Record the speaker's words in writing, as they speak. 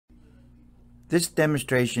This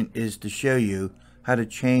demonstration is to show you how to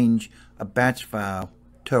change a batch file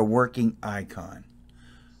to a working icon.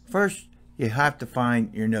 First, you have to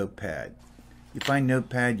find your notepad. You find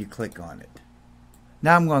notepad, you click on it.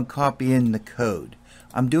 Now I'm going to copy in the code.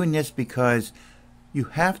 I'm doing this because you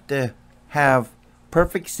have to have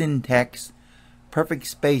perfect syntax, perfect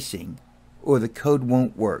spacing, or the code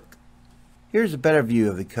won't work. Here's a better view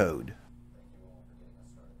of the code.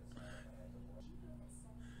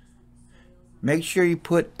 Make sure you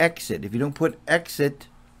put exit. If you don't put exit,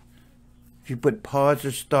 if you put pause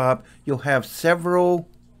or stop, you'll have several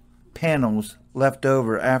panels left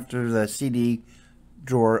over after the CD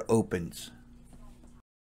drawer opens.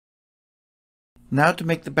 Now to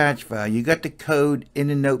make the batch file, you got the code in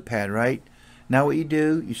the notepad, right? Now what you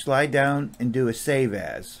do, you slide down and do a save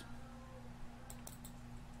as.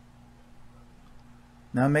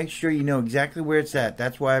 Now make sure you know exactly where it's at.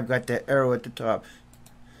 That's why I've got that arrow at the top.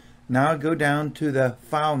 Now go down to the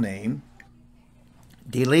file name,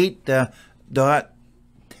 delete the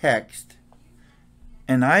 .text,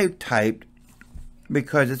 and I typed,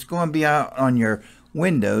 because it's going to be out on your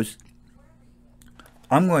Windows,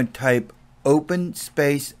 I'm going to type open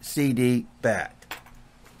space CD bat.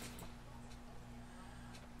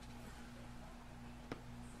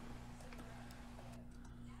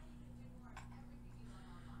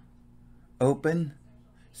 Open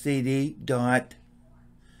CD dot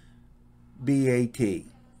BAT.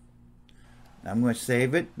 I'm going to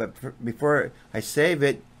save it, but before I save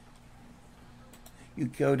it, you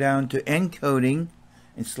go down to encoding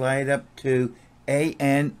and slide up to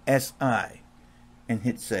ANSI and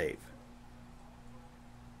hit save.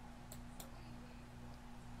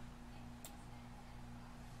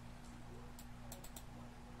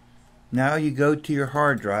 Now you go to your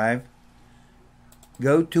hard drive,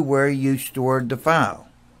 go to where you stored the file,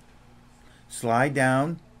 slide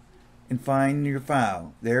down and find your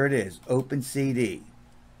file. There it is, open CD.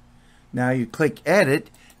 Now you click edit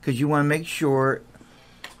because you want to make sure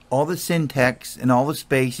all the syntax and all the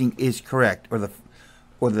spacing is correct, or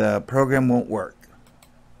the program won't work.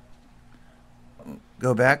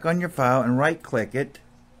 Go back on your file and right click it.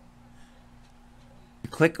 You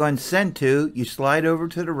click on send to, you slide over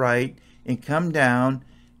to the right and come down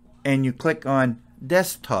and you click on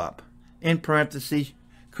desktop, in parentheses,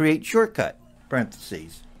 create shortcut,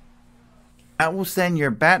 parentheses. That will send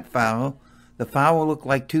your bat file, the file will look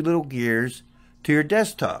like two little gears, to your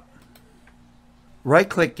desktop. Right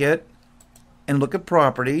click it and look at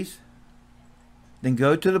properties, then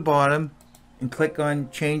go to the bottom and click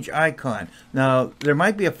on change icon. Now there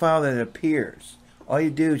might be a file that appears. All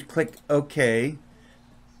you do is click OK,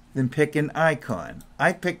 then pick an icon.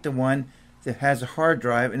 I picked the one that has a hard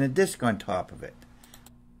drive and a disk on top of it.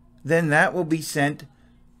 Then that will be sent.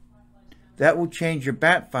 That will change your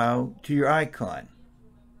bat file to your icon.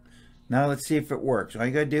 Now let's see if it works. All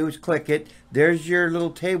you gotta do is click it. There's your little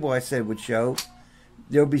table I said would show.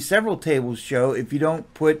 There'll be several tables show if you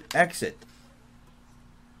don't put exit.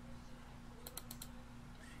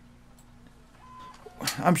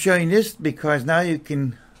 I'm showing this because now you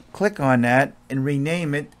can click on that and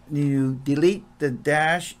rename it. You delete the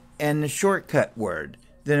dash and the shortcut word.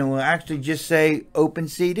 Then it will actually just say open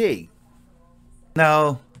CD.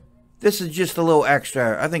 Now this is just a little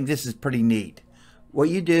extra. I think this is pretty neat. What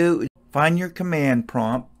you do is find your command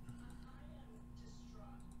prompt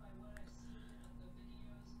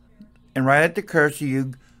and right at the cursor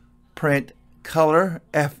you print color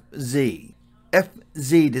FZ.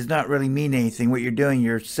 FZ does not really mean anything. What you're doing,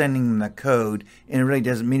 you're sending them the code and it really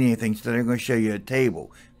doesn't mean anything, so they're going to show you a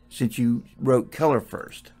table since you wrote color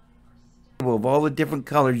first. Of all the different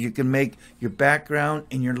colors you can make your background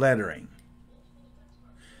and your lettering.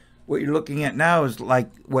 What you're looking at now is like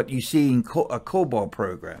what you see in a COBOL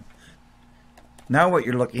program. Now what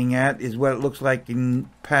you're looking at is what it looks like in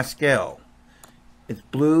Pascal. It's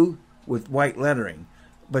blue with white lettering,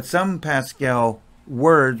 but some Pascal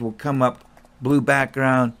words will come up blue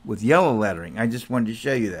background with yellow lettering. I just wanted to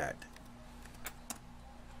show you that.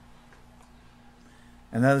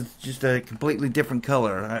 And that's just a completely different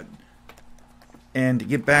color. And to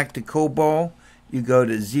get back to COBOL, you go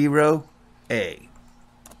to 0A.